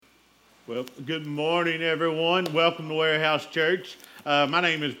Well, good morning, everyone. Welcome to Warehouse Church. My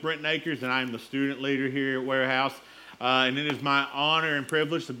name is Brentton Akers, and I am the student leader here at Warehouse. And it is my honor and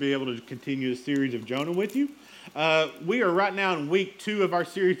privilege to be able to continue the series of Jonah with you. We are right now in week 2 of our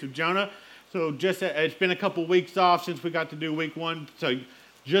series of Jonah. So it's been a couple weeks off since we got to do week 1. So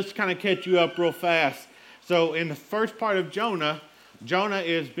just to kind of catch you up real fast. So in the first part of Jonah,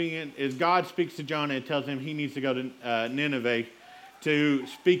 as God speaks to Jonah and tells him he needs to go to Nineveh to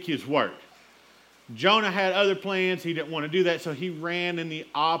speak his word. Jonah had other plans. He didn't want to do that, so he ran in the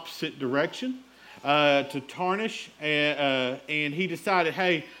opposite direction to Tarshish, and he decided,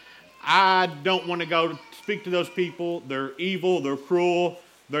 hey, I don't want to go to speak to those people. They're evil. They're cruel.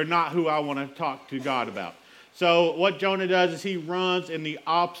 They're not who I want to talk to God about. So what Jonah does is he runs in the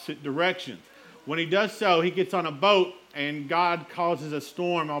opposite direction. When he does so, he gets on a boat, and God causes a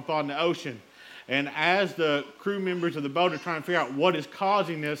storm up on the ocean. And as the crew members of the boat are trying to figure out what is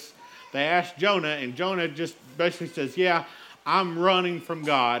causing this, they ask Jonah, and Jonah just basically says, yeah, I'm running from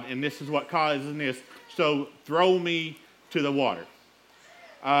God, and this is what causes this, so throw me to the water.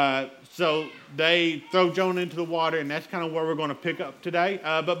 So they throw Jonah into the water, and that's kind of where we're going to pick up today.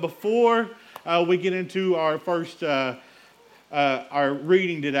 But before we get into our first our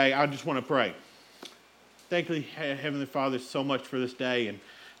reading today, I just want to pray. Thank you, Heavenly Father, so much for this day, and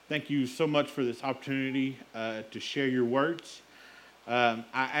thank you so much for this opportunity to share your words. I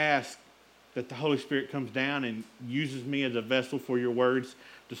ask that the Holy Spirit comes down and uses me as a vessel for your words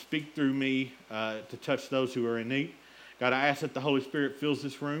to speak through me to touch those who are in need. God, I ask that the Holy Spirit fills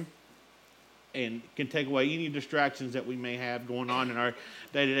this room and can take away any distractions that we may have going on in our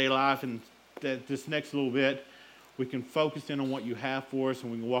day-to-day life, and that this next little bit we can focus in on what you have for us,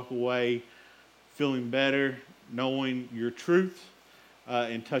 and we can walk away feeling better, knowing your truth,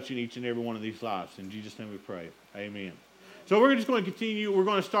 and touching each and every one of these lives. In Jesus' name we pray. Amen. So we're just going to continue. We're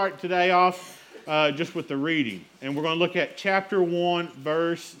going to start today off just with the reading. And we're going to look at chapter 1,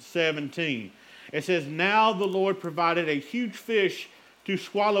 verse 17. It says, now the Lord provided a huge fish to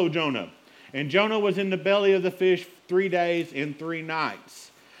swallow Jonah. And Jonah was in the belly of the fish 3 days and 3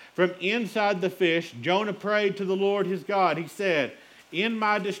 nights. From inside the fish, Jonah prayed to the Lord his God. He said, in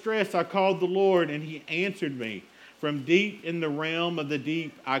my distress I called the Lord, and he answered me. From deep in the realm of the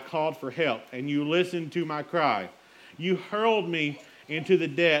deep I called for help, and you listened to my cry. You hurled me into the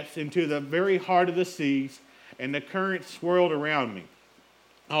depths, into the very heart of the seas, and the currents swirled around me.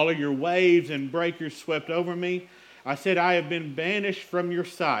 All of your waves and breakers swept over me. I said, I have been banished from your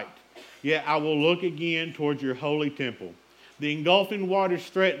sight, yet I will look again towards your holy temple. The engulfing waters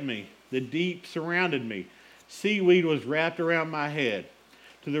threatened me. The deep surrounded me. Seaweed was wrapped around my head.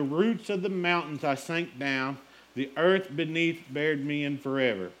 To the roots of the mountains I sank down. The earth beneath buried me in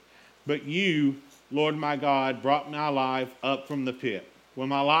forever. But you, Lord my God, brought my life up from the pit. When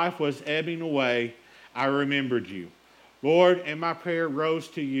my life was ebbing away, I remembered you. Lord, and my prayer rose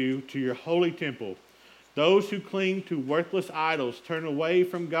to you, to your holy temple. Those who cling to worthless idols turn away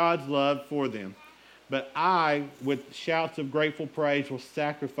from God's love for them. But I, with shouts of grateful praise, will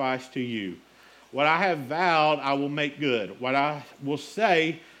sacrifice to you. What I have vowed, I will make good. What I will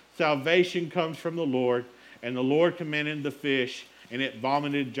say, salvation comes from the Lord. And the Lord commanded the fish, and it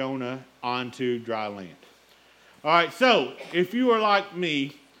vomited Jonah onto dry land. All right, so if you are like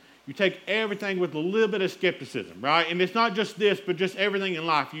me, you take everything with a little bit of skepticism, right? And it's not just this, but just everything in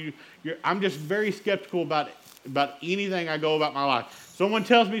life. I'm just very skeptical about anything I go about my life. Someone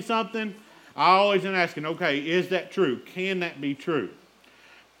tells me something, I always am asking, okay, is that true? Can that be true?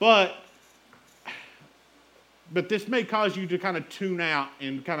 But this may cause you to kind of tune out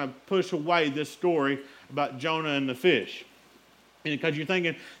and kind of push away this story about Jonah and the fish. And because you're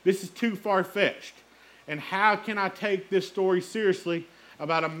thinking, this is too far-fetched. And how can I take this story seriously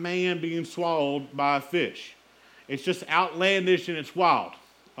about a man being swallowed by a fish? It's just outlandish and it's wild.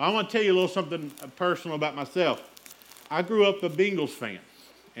 I want to tell you a little something personal about myself. I grew up a Bengals fan.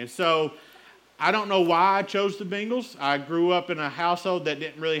 And so I don't know why I chose the Bengals. I grew up in a household that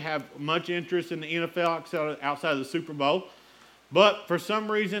didn't really have much interest in the NFL outside of the Super Bowl. But for some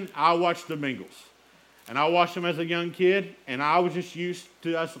reason, I watched the Bengals. And I watched them as a young kid, and I was just used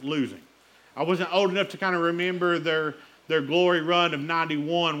to us losing. I wasn't old enough to kind of remember their glory run of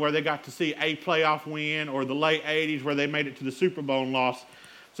 91 where they got to see a playoff win, or the late 80s where they made it to the Super Bowl and lost.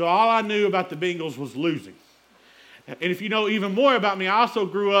 So all I knew about the Bengals was losing. And if you know even more about me, I also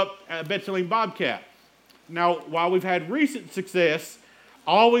grew up at Brentton Bobcat. Now, while we've had recent success,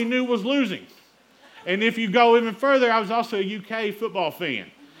 all we knew was losing. And if you go even further, I was also a UK football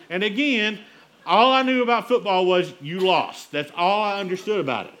fan. And again, all I knew about football was you lost. That's all I understood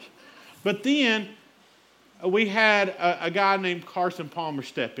about it. But then, we had a guy named Carson Palmer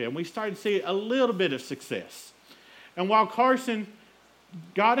step in. We started to see a little bit of success. And while Carson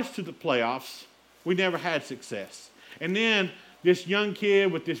got us to the playoffs, we never had success. And then this young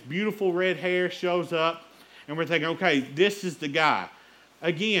kid with this beautiful red hair shows up, and we're thinking, okay, this is the guy.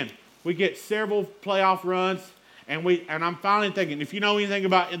 Again, we get several playoff runs, and I'm finally thinking, if you know anything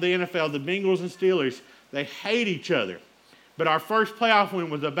about the NFL, the Bengals and Steelers, they hate each other. But our first playoff win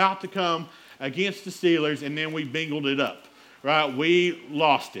was about to come against the Steelers, and then we bingled it up, right? We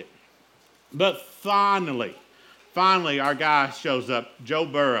lost it. But finally, our guy shows up, Joe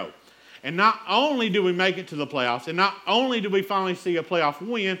Burrow. And not only do we make it to the playoffs, and not only do we finally see a playoff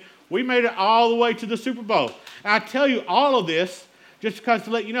win, we made it all the way to the Super Bowl. And I tell you all of this just because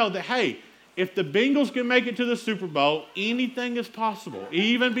to let you know that, hey, if the Bengals can make it to the Super Bowl, anything is possible,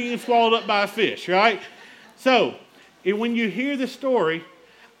 even being swallowed up by a fish, right? So, when you hear this story,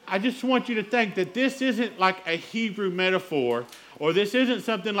 I just want you to think that this isn't like a Hebrew metaphor, or this isn't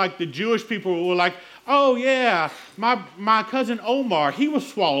something like the Jewish people were like, oh yeah, my cousin Omar, he was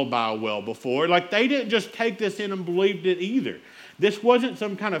swallowed by a whale before. Like they didn't just take this in and believed it either. This wasn't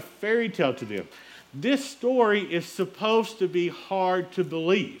some kind of fairy tale to them. This story is supposed to be hard to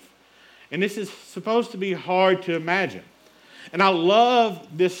believe. And this is supposed to be hard to imagine. And I love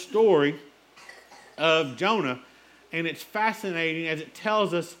this story of Jonah, and it's fascinating as it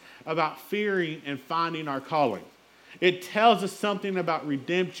tells us about fearing and finding our calling. It tells us something about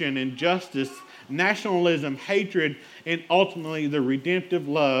redemption and justice, nationalism, hatred, and ultimately the redemptive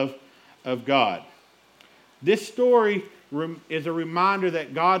love of God. This story is a reminder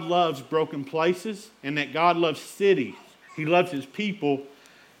that God loves broken places and that God loves cities. He loves his people,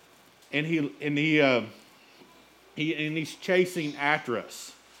 and he's chasing after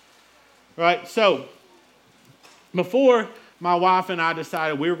us. Right? So, before my wife and I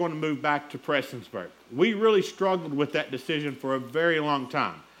decided we were going to move back to Prestonsburg, we really struggled with that decision for a very long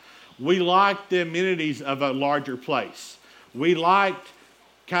time. We liked the amenities of a larger place. We liked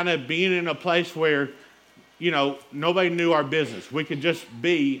kind of being in a place where, nobody knew our business. We could just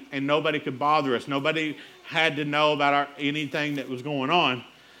be and nobody could bother us. Nobody had to know about anything that was going on.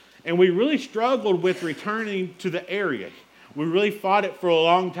 And we really struggled with returning to the area. We really fought it for a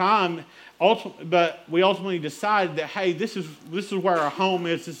long time, but we ultimately decided that, hey, this is where our home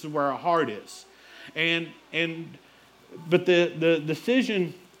is, this is where our heart is. But the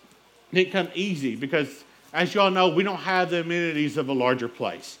decision didn't come easy because, as you all know, we don't have the amenities of a larger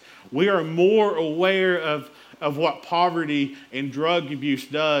place. We are more aware of what poverty and drug abuse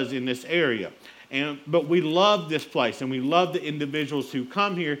does in this area. But we love this place, and we love the individuals who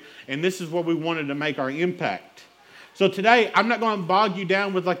come here, and this is where we wanted to make our impact. So today, I'm not going to bog you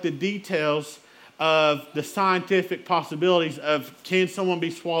down with like the details of the scientific possibilities of can someone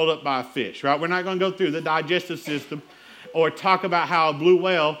be swallowed up by a fish, right? We're not going to go through the digestive system or talk about how a blue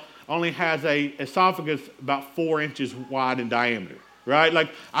whale only has a esophagus about 4 inches wide in diameter, right?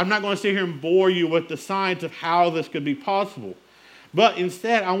 Like, I'm not going to sit here and bore you with the science of how this could be possible. But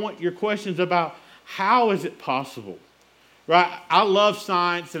instead, I want your questions about how is it possible, right? I love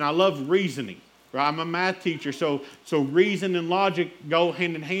science and I love reasoning, right? I'm a math teacher, so reason and logic go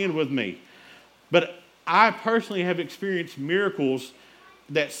hand in hand with me. But I personally have experienced miracles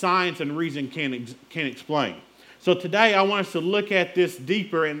that science and reason can't explain. So today I want us to look at this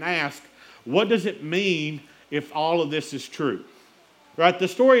deeper and ask, what does it mean if all of this is true? Right? The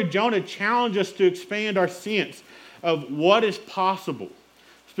story of Jonah challenges us to expand our sense of what is possible.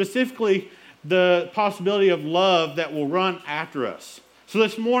 Specifically, the possibility of love that will run after us. So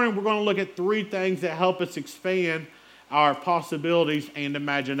this morning we're going to look at 3 things that help us expand our possibilities and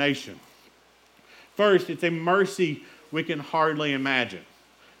imagination. First, it's a mercy we can hardly imagine.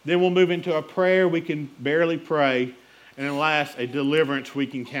 Then we'll move into a prayer we can barely pray. And then last, a deliverance we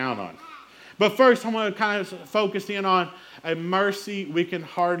can count on. But first, I'm going to kind of focus in on a mercy we can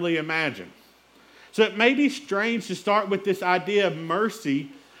hardly imagine. So it may be strange to start with this idea of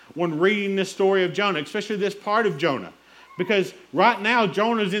mercy when reading this story of Jonah, especially this part of Jonah. Because right now,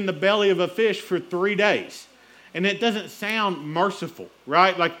 Jonah's in the belly of a fish for 3 days. And it doesn't sound merciful,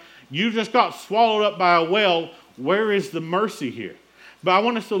 right? Like, you just got swallowed up by a whale. Where is the mercy here? But I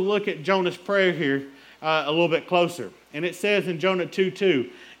want us to look at Jonah's prayer here a little bit closer. And it says in Jonah 2:2,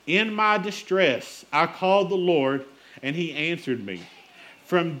 "In my distress I called the Lord, and he answered me.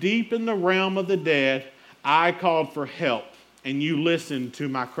 From deep in the realm of the dead I called for help, and you listened to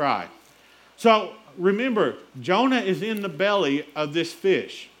my cry." So remember, Jonah is in the belly of this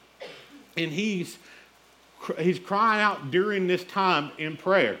fish. And he's crying out during this time in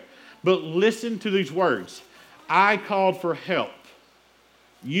prayer. But listen to these words. I called for help.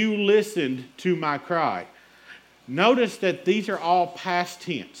 You listened to my cry. Notice that these are all past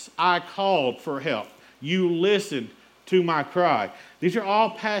tense. I called for help. You listened to my cry. These are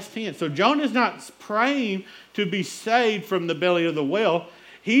all past tense. So Jonah is not praying to be saved from the belly of the whale.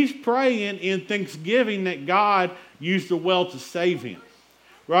 He's praying in thanksgiving that God used the whale to save him.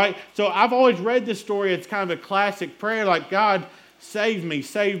 Right? So I've always read this story. It's kind of a classic prayer like, God, save me,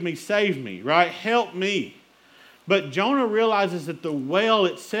 save me, save me. Right? Help me. But Jonah realizes that the whale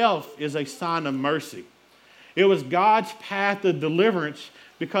itself is a sign of mercy. It was God's path of deliverance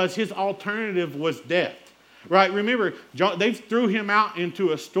because his alternative was death. Right? Remember, they threw him out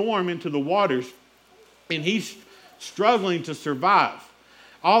into a storm, into the waters, and he's struggling to survive.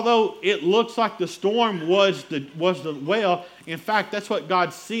 Although it looks like the storm was the whale, in fact, that's what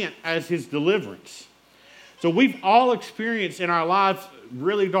God sent as his deliverance. So we've all experienced in our lives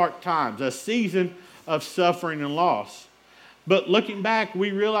really dark times, a season of suffering and loss. But looking back,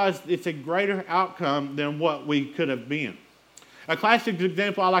 we realize it's a greater outcome than what we could have been. A classic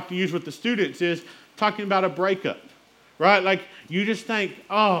example I like to use with the students is talking about a breakup, right? Like you just think,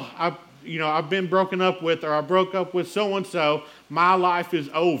 I've been broken up with, or I broke up with so-and-so, my life is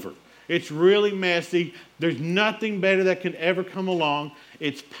over. It's really messy. There's nothing better that can ever come along.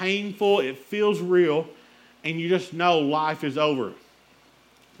 It's painful. It feels real. And you just know life is over.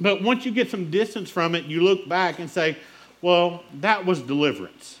 But once you get some distance from it, you look back and say, well, that was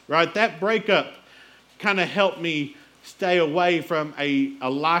deliverance, right? That breakup kind of helped me stay away from a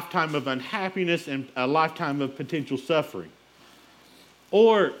lifetime of unhappiness and a lifetime of potential suffering.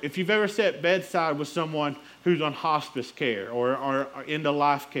 Or if you've ever sat bedside with someone who's on hospice care or into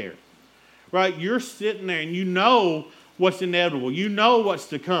life care, right? You're sitting there and you know what's inevitable. You know what's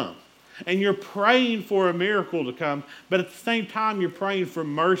to come. And you're praying for a miracle to come, but at the same time, you're praying for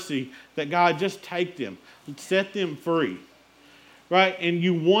mercy that God just take them, set them free, right? And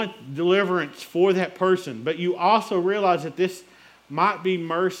you want deliverance for that person, but you also realize that this might be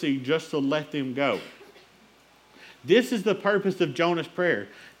mercy just to let them go. This is the purpose of Jonah's prayer.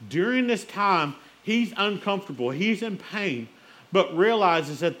 During this time, he's uncomfortable, he's in pain, but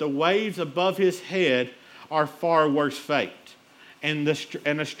realizes that the waves above his head are far worse fate. And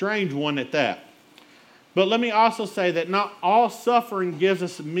a strange one at that. But let me also say that not all suffering gives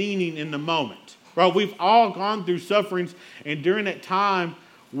us meaning in the moment. Right? We've all gone through sufferings, and during that time,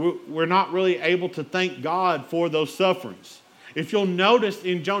 we're not really able to thank God for those sufferings. If you'll notice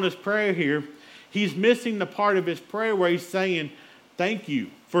in Jonah's prayer here, he's missing the part of his prayer where he's saying, thank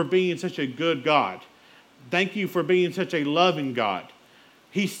you for being such a good God. Thank you for being such a loving God.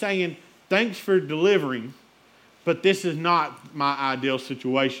 He's saying, thanks for delivering, but this is not my ideal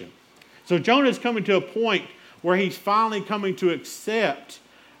situation. So Jonah is coming to a point where he's finally coming to accept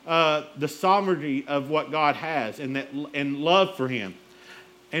the sovereignty of what God has and love for him.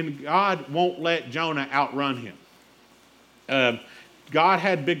 And God won't let Jonah outrun him. God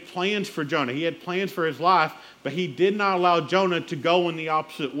had big plans for Jonah. He had plans for his life, but he did not allow Jonah to go in the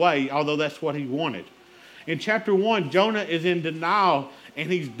opposite way, although that's what he wanted. In chapter 1, Jonah is in denial,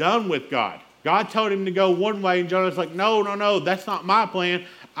 and he's done with God. God told him to go one way, and Jonah's like, no, that's not my plan.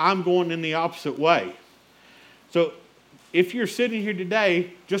 I'm going in the opposite way. So if you're sitting here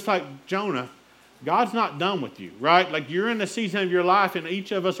today, just like Jonah, God's not done with you, right? Like you're in a season of your life, and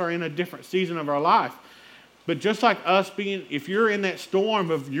each of us are in a different season of our life. But just like us if you're in that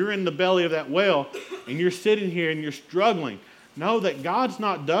storm you're in the belly of that whale, and you're sitting here and you're struggling, know that God's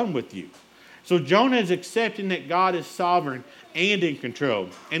not done with you. So Jonah is accepting that God is sovereign and in control,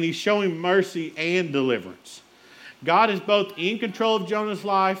 and he's showing mercy and deliverance. God is both in control of Jonah's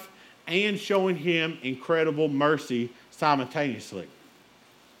life and showing him incredible mercy simultaneously.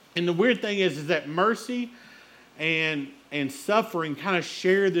 And the weird thing is that mercy and suffering kind of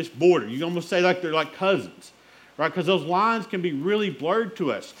share this border. You almost say like they're like cousins, right? Because those lines can be really blurred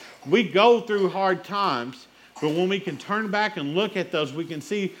to us. We go through hard times, but when we can turn back and look at those, we can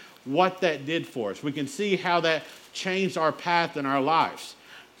see what that did for us. We can see how that changed our path in our lives.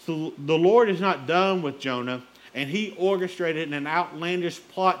 So the Lord is not done with Jonah, and he orchestrated an outlandish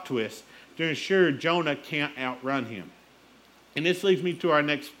plot twist to ensure Jonah can't outrun him. And this leads me to our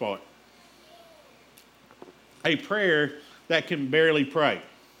next part. A prayer that can barely pray.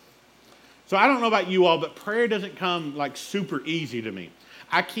 So I don't know about you all, but prayer doesn't come like super easy to me.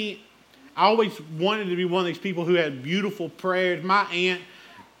 I always wanted to be one of these people who had beautiful prayers. My aunt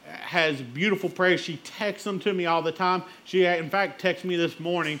has beautiful prayers. She texts them to me all the time. She, in fact, texted me this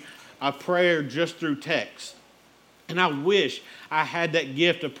morning a prayer just through text. And I wish I had that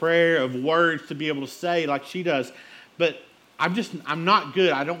gift of prayer, of words to be able to say like she does. But I'm not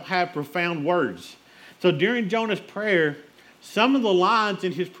good. I don't have profound words. So during Jonah's prayer, some of the lines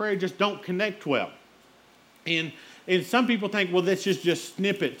in his prayer just don't connect well. And some people think, well, this is just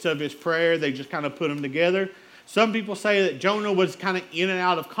snippets of his prayer. They just kind of put them together. Some people say that Jonah was kind of in and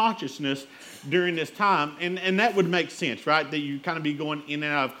out of consciousness during this time. And that would make sense, right? That you kind of be going in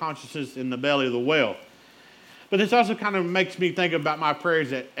and out of consciousness in the belly of the whale. But this also kind of makes me think about my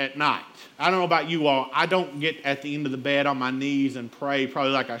prayers at night. I don't know about you all. I don't get at the end of the bed on my knees and pray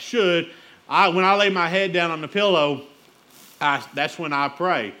probably like I should. When I lay my head down on the pillow, that's when I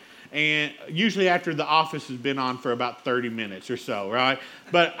pray. And usually after the office has been on for about 30 minutes or so, right?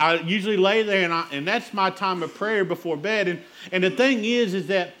 But I usually lay there, and that's my time of prayer before bed. And the thing is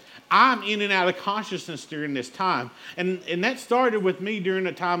that I'm in and out of consciousness during this time. And that started with me during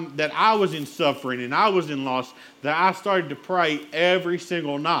the time that I was in suffering and I was in loss, that I started to pray every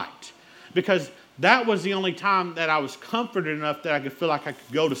single night. Because that was the only time that I was comforted enough that I could feel like I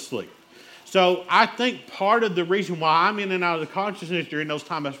could go to sleep. So I think part of the reason why I'm in and out of the consciousness during those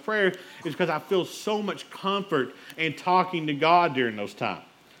times of prayer is because I feel so much comfort in talking to God during those times.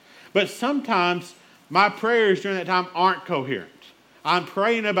 But sometimes my prayers during that time aren't coherent. I'm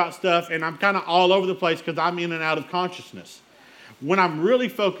praying about stuff and I'm kind of all over the place because I'm in and out of consciousness. When I'm really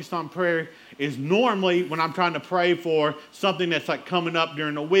focused on prayer is normally when I'm trying to pray for something that's like coming up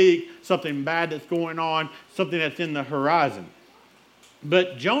during the week, something bad that's going on, something that's in the horizon.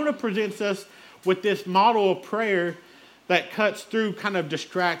 But Jonah presents us with this model of prayer that cuts through kind of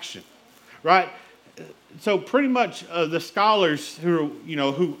distraction, right? So pretty much the scholars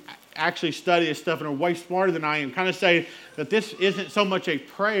who actually study this stuff and are way smarter than I am kind of say that this isn't so much a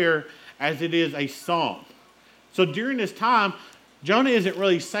prayer as it is a song. So during this time, Jonah isn't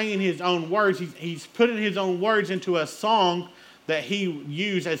really saying his own words. He's putting his own words into a song that he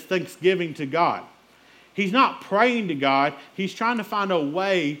used as thanksgiving to God. He's not praying to God. He's trying to find a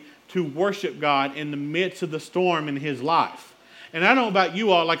way to worship God in the midst of the storm in his life. And I don't know about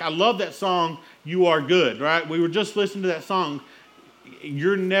you all, like I love that song, You Are Good, right? We were just listening to that song,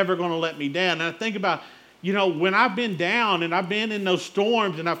 You're Never Going to Let Me Down. And I think about, when I've been down and I've been in those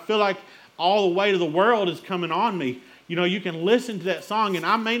storms and I feel like all the weight of the world is coming on me, you can listen to that song and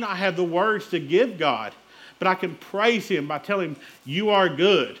I may not have the words to give God, but I can praise him by telling him, you are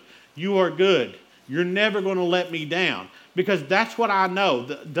good, you are good. You're never going to let me down. Because that's what I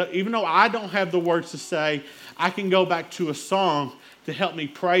know. Even though I don't have the words to say, I can go back to a song to help me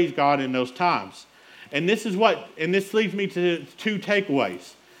praise God in those times. And this leads me to two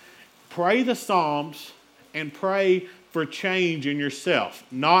takeaways. Pray the Psalms and pray for change in yourself,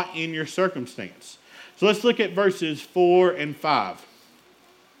 not in your circumstance. So let's look at verses 4 and 5.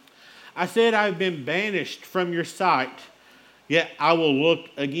 I said, I've been banished from your sight, yet I will look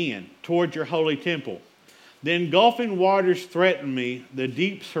again toward your holy temple. The engulfing waters threatened me. The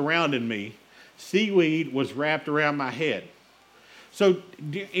deep surrounded me. Seaweed was wrapped around my head. So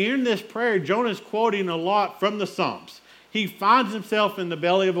in this prayer, Jonah is quoting a lot from the Psalms. He finds himself in the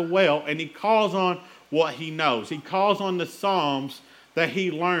belly of a whale and he calls on what he knows. He calls on the Psalms that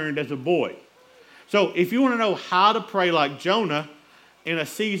he learned as a boy. So if you want to know how to pray like Jonah in a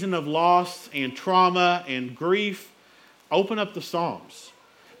season of loss and trauma and grief, open up the Psalms.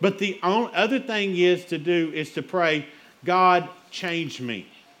 But the other thing is to pray, God, change me.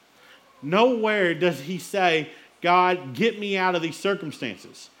 Nowhere does he say, God, get me out of these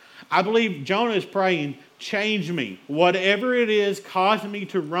circumstances. I believe Jonah is praying, change me. Whatever it is causing me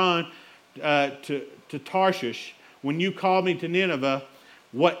to run to Tarshish, when you called me to Nineveh,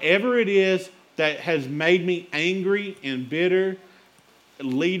 whatever it is that has made me angry and bitter,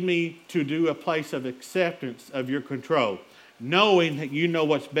 lead me to do a place of acceptance of your control, knowing that you know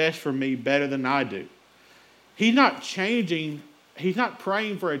what's best for me better than I do. He's not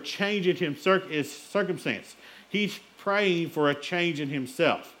praying for a change in his circumstance. He's praying for a change in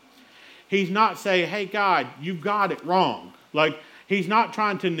himself. He's not saying, hey, God, you got it wrong. Like, he's not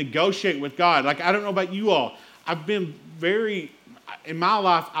trying to negotiate with God. Like, I don't know about you all. In my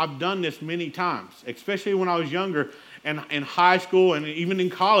life, I've done this many times, especially when I was younger and in high school and even in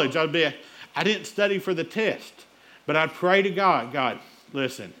college. I didn't study for the test, but I'd pray to God, God,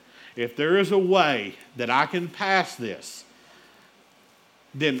 listen, if there is a way that I can pass this,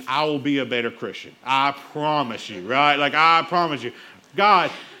 then I will be a better Christian. I promise you, right? Like, I promise you. God,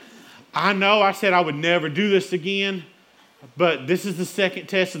 I know I said I would never do this again, but this is the second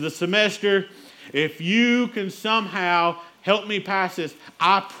test of the semester. If you can somehow help me pass this,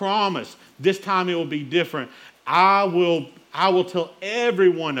 I promise this time it will be different. I will tell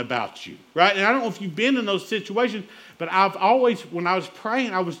everyone about you, right? And I don't know if you've been in those situations, but when I was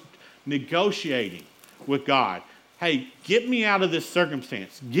praying, I was negotiating with God. Hey, get me out of this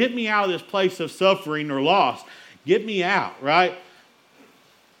circumstance. Get me out of this place of suffering or loss. Get me out, right?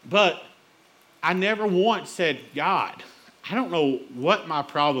 But I never once said, God, I don't know what my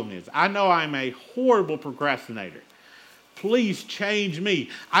problem is. I know I'm a horrible procrastinator. Please change me.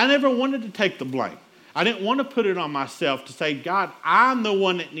 I never wanted to take the blame. I didn't want to put it on myself to say, God, I'm the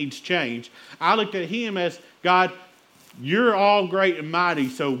one that needs change. I looked at him as, God, you're all great and mighty,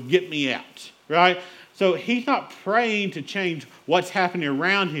 so get me out, right? So he's not praying to change what's happening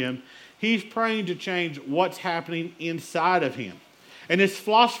around him. He's praying to change what's happening inside of him. And this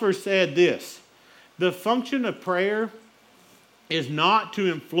philosopher said this, the function of prayer is not to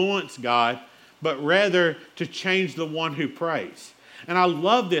influence God, but rather to change the one who prays. And I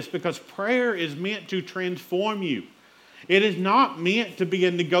love this because prayer is meant to transform you. It is not meant to be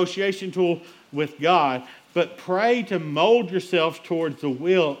a negotiation tool with God, but pray to mold yourself towards the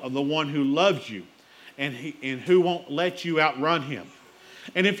will of the one who loves you and who won't let you outrun him.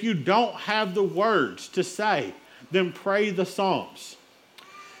 And if you don't have the words to say, then pray the Psalms.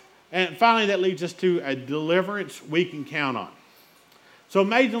 And finally, that leads us to a deliverance we can count on. So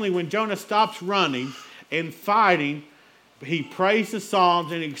amazingly, when Jonah stops running and fighting, he prays the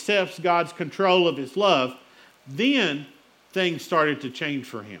Psalms and accepts God's control of his love, then things started to change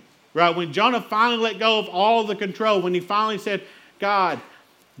for him. Right? When Jonah finally let go of all the control, when he finally said, God,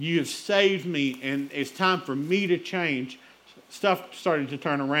 you have saved me and it's time for me to change, stuff started to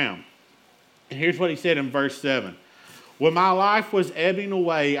turn around. And here's what he said in verse 7. When my life was ebbing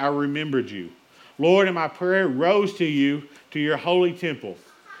away, I remembered you. Lord, and my prayer rose to you, to your holy temple.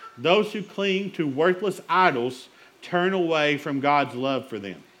 Those who cling to worthless idols turn away from God's love for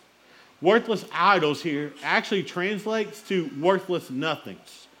them. Worthless idols here actually translates to worthless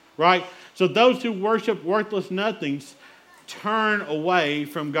nothings, right? So those who worship worthless nothings turn away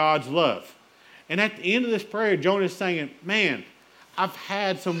from God's love. And at the end of this prayer, Jonah is saying, man, I've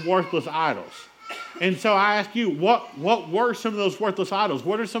had some worthless idols. And so I ask you, what were some of those worthless idols?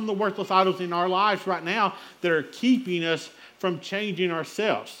 What are some of the worthless idols in our lives right now that are keeping us from changing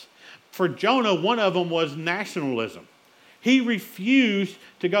ourselves? For Jonah, one of them was nationalism. He refused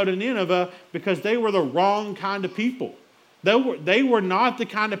to go to Nineveh because they were the wrong kind of people. They were not the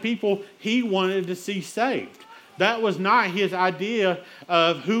kind of people he wanted to see saved. That was not his idea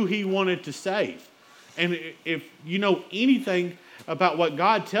of who he wanted to save. And if you know anything about what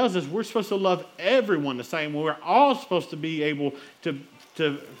God tells us, we're supposed to love everyone the same. We're all supposed to be able to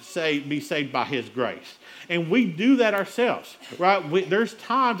be saved by his grace. And we do that ourselves, right? There's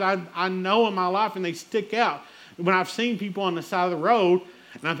times I know in my life, and they stick out, when I've seen people on the side of the road,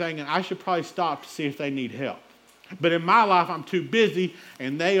 and I'm thinking, I should probably stop to see if they need help. But in my life, I'm too busy,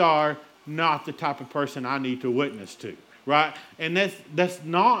 and they are not the type of person I need to witness to, right? And that's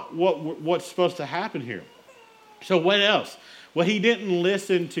not what's supposed to happen here. So what else? Well, he didn't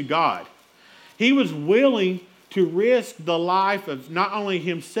listen to God. He was willing to risk the life of not only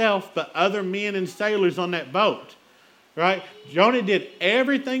himself, but other men and sailors on that boat, right? Jonah did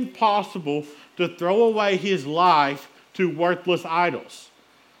everything possible to throw away his life to worthless idols.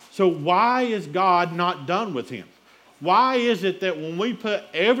 So why is God not done with him? Why is it that when we put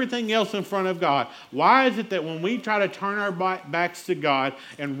everything else in front of God, why is it that when we try to turn our backs to God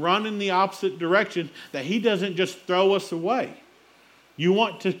and run in the opposite direction, that he doesn't just throw us away? You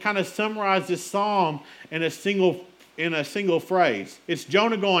want to kind of summarize this psalm in a single phrase. It's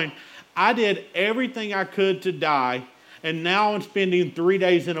Jonah going, I did everything I could to die, and now I'm spending 3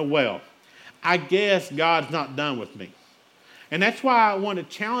 days in a well. I guess God's not done with me. And that's why I want to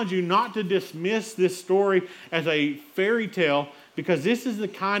challenge you not to dismiss this story as a fairy tale, because this is the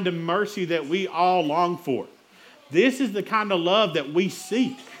kind of mercy that we all long for. This is the kind of love that we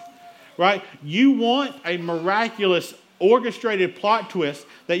seek, right? You want a miraculous, orchestrated plot twist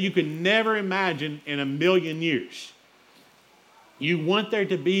that you could never imagine in a million years. You want there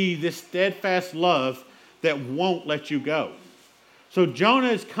to be this steadfast love that won't let you go. So Jonah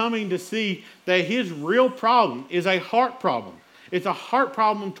is coming to see that his real problem is a heart problem. It's a heart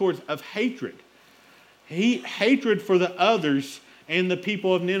problem of hatred. Hatred for the others and the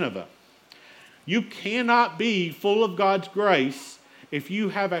people of Nineveh. You cannot be full of God's grace if you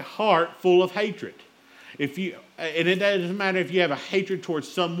have a heart full of hatred. And it doesn't matter if you have a hatred towards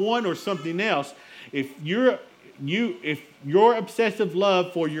someone or something else. If your obsessive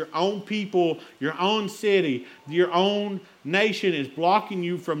love for your own people, your own city, your own nation is blocking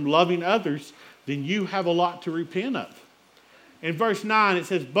you from loving others, then you have a lot to repent of. In verse 9 it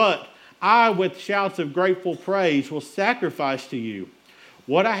says, but I with shouts of grateful praise will sacrifice to you.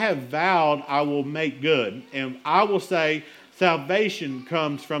 What I have vowed I will make good, and I will say salvation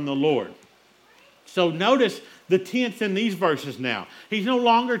comes from the Lord. So notice the tense in these verses now. He's no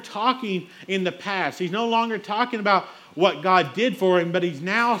longer talking in the past. He's no longer talking about what God did for him, but he's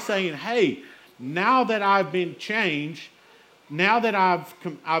now saying, hey, now that I've been changed, now that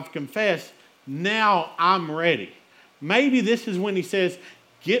I've confessed, now I'm ready. Maybe this is when he says,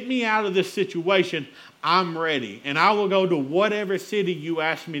 get me out of this situation. I'm ready. And I will go to whatever city you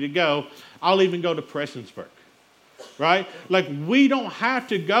ask me to go. I'll even go to Prestonsburg. Right? Like, we don't have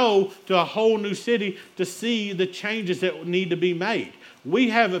to go to a whole new city to see the changes that need to be made. We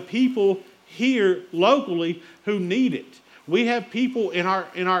have a people here locally who need it. We have people in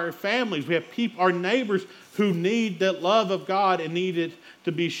our families. We have people, our neighbors who need the love of God and need it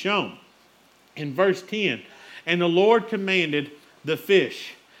to be shown. In verse 10, and the Lord commanded the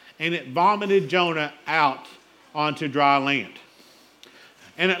fish, and it vomited Jonah out onto dry land.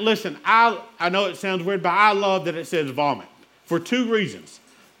 And listen, I know it sounds weird, but I love that it says vomit for two reasons.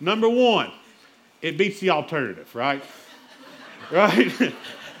 Number one, it beats the alternative, right? Right?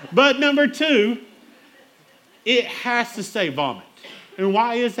 But number two, it has to say vomit. And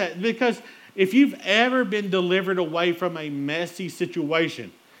why is that? Because if you've ever been delivered away from a messy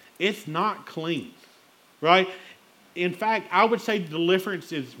situation, it's not clean, right? In fact, I would say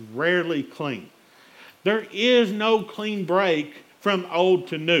deliverance is rarely clean. There is no clean break from old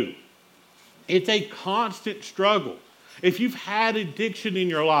to new. It's a constant struggle. If you've had addiction in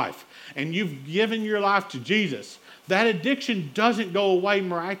your life and you've given your life to Jesus, that addiction doesn't go away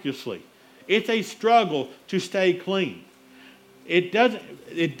miraculously. It's a struggle to stay clean. It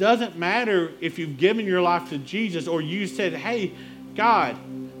doesn't matter if you've given your life to Jesus or you said, hey, God,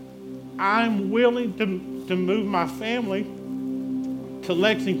 I'm willing to move my family to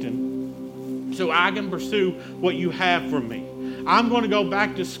Lexington so I can pursue what you have for me. I'm going to go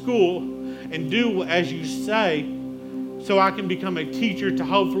back to school and do as you say so I can become a teacher to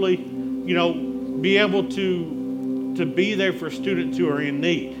hopefully, be able to be there for students who are in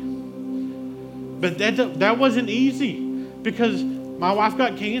need. But that wasn't easy because my wife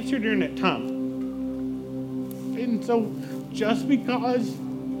got cancer during that time. And so just because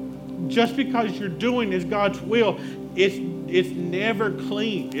you're doing is God's will, it's never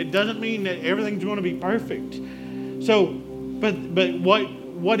clean. It doesn't mean that everything's going to be perfect. So, but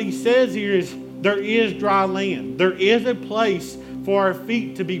what he says here is there is dry land. There is a place for our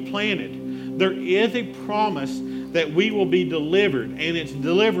feet to be planted. There is a promise that we will be delivered, and its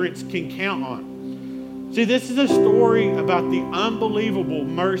deliverance can count on. See, this is a story about the unbelievable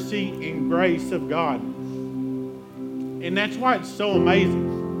mercy and grace of God. And that's why it's so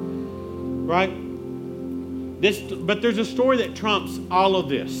amazing, right? But there's a story that trumps all of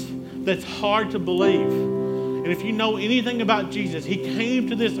this that's hard to believe. And if you know anything about Jesus, he came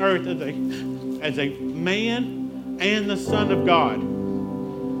to this earth as a man and the Son of God.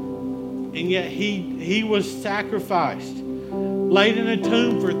 And yet he was sacrificed, laid in a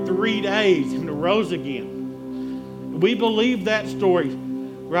tomb for 3 days, and arose again. We believe that story,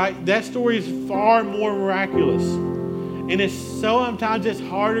 right? That story is far more miraculous. And it's sometimes it's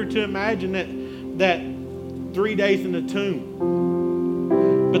harder to imagine that 3 days in the tomb.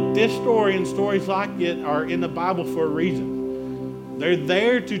 But this story and stories like it are in the Bible for a reason. They're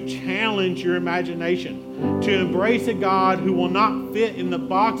there to challenge your imagination, to embrace a God who will not fit in the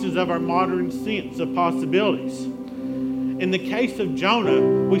boxes of our modern sense of possibilities. In the case of Jonah,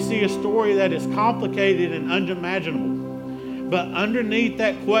 we see a story that is complicated and unimaginable. But underneath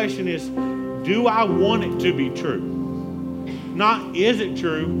that question is, do I want it to be true? Not is it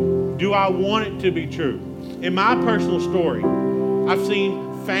true, do I want it to be true? In my personal story, I've seen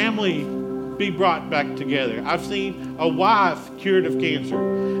family be brought back together. I've seen a wife cured of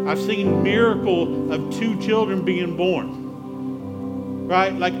cancer. I've seen miracle of 2 children being born.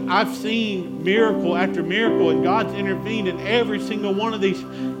 Right? Like I've seen miracle after miracle, and God's intervened in every single one of these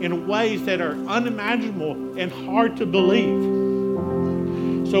in ways that are unimaginable and hard to believe.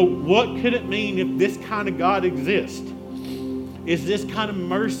 So what could it mean if this kind of God exists? Is this kind of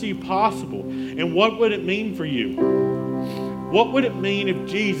mercy possible? And what would it mean for you? What would it mean if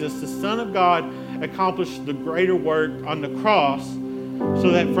Jesus, the Son of God, accomplished the greater work on the cross so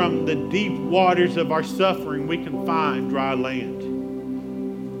that from the deep waters of our suffering we can find dry land?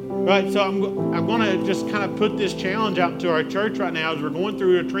 Right, so I'm going to just kind of put this challenge out to our church right now as we're going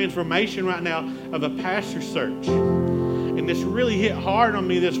through a transformation right now of a pastor search. And this really hit hard on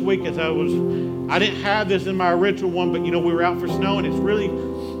me this week as I didn't have this in my original one, but we were out for snow, and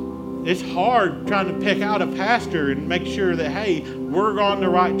it's hard trying to pick out a pastor and make sure that, hey, we're on the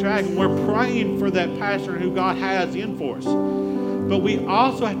right track and we're praying for that pastor who God has in for us. But we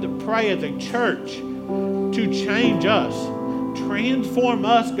also have to pray as a church to change us, transform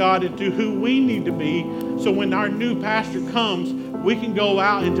us, God, into who we need to be, so when our new pastor comes, we can go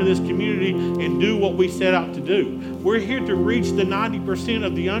out into this community and do what we set out to do. We're here to reach the 90%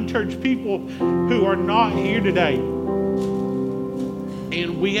 of the unchurched people who are not here today.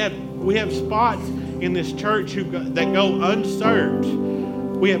 And we have spots in this church that go unserved.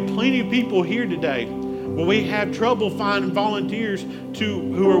 We have plenty of people here today, but we have trouble finding volunteers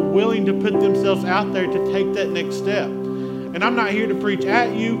who are willing to put themselves out there to take that next step. And I'm not here to preach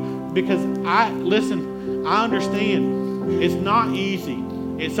at you, because I understand it's not easy.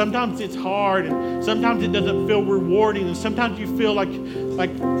 And sometimes it's hard, and sometimes it doesn't feel rewarding, and sometimes you feel like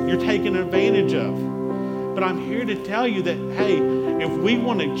you're taken advantage of. But I'm here to tell you that, hey, if we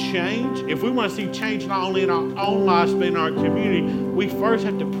want to change, if we want to see change not only in our own lives but in our community, we first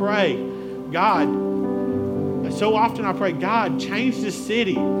have to pray, God, so often I pray, God, change this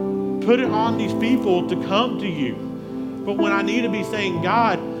city. Put it on these people to come to you. But when I need to be saying,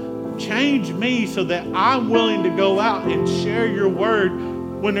 God, change me so that I'm willing to go out and share your word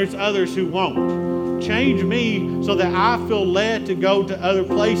when there's others who won't. Change me so that I feel led to go to other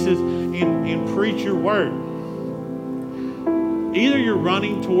places and preach your word. Either you're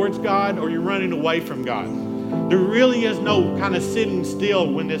running towards God or you're running away from God. There really is no kind of sitting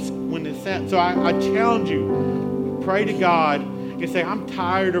still when it's set. So I challenge you, pray to God and say, I'm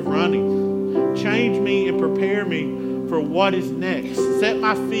tired of running. Change me and prepare me for what is next. Set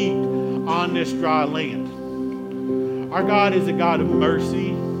my feet on this dry land. Our God is a God of mercy,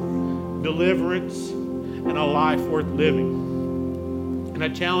 deliverance, and a life worth living. And I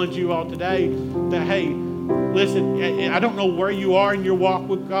challenge you all today that, hey, listen, I don't know where you are in your walk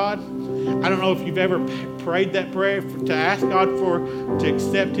with God. I don't know if you've ever prayed that prayer to ask God to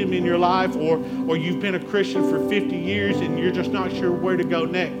accept him in your life, or you've been a Christian for 50 years and you're just not sure where to go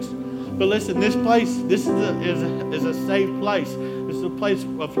next. But listen, this is a safe place. This is a place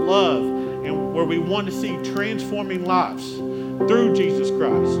of love, and where we want to see transforming lives through Jesus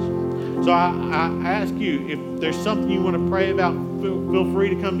Christ. So I ask you, if there's something you want to pray about, feel free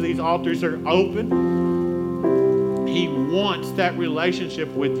to come to these altars. They're open. He wants that relationship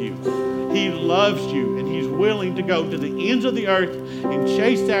with you. He loves you, and he's willing to go to the ends of the earth and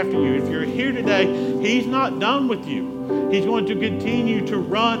chase after you. If you're here today, he's not done with you. He's going to continue to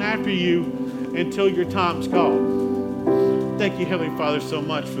run after you until your time's called. Thank you, Heavenly Father, so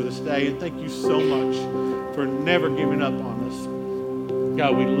much for this day, and thank you so much for never giving up on us.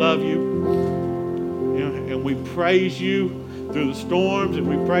 God, we love you, and we praise you through the storms, and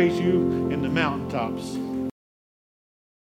we praise you in the mountaintops.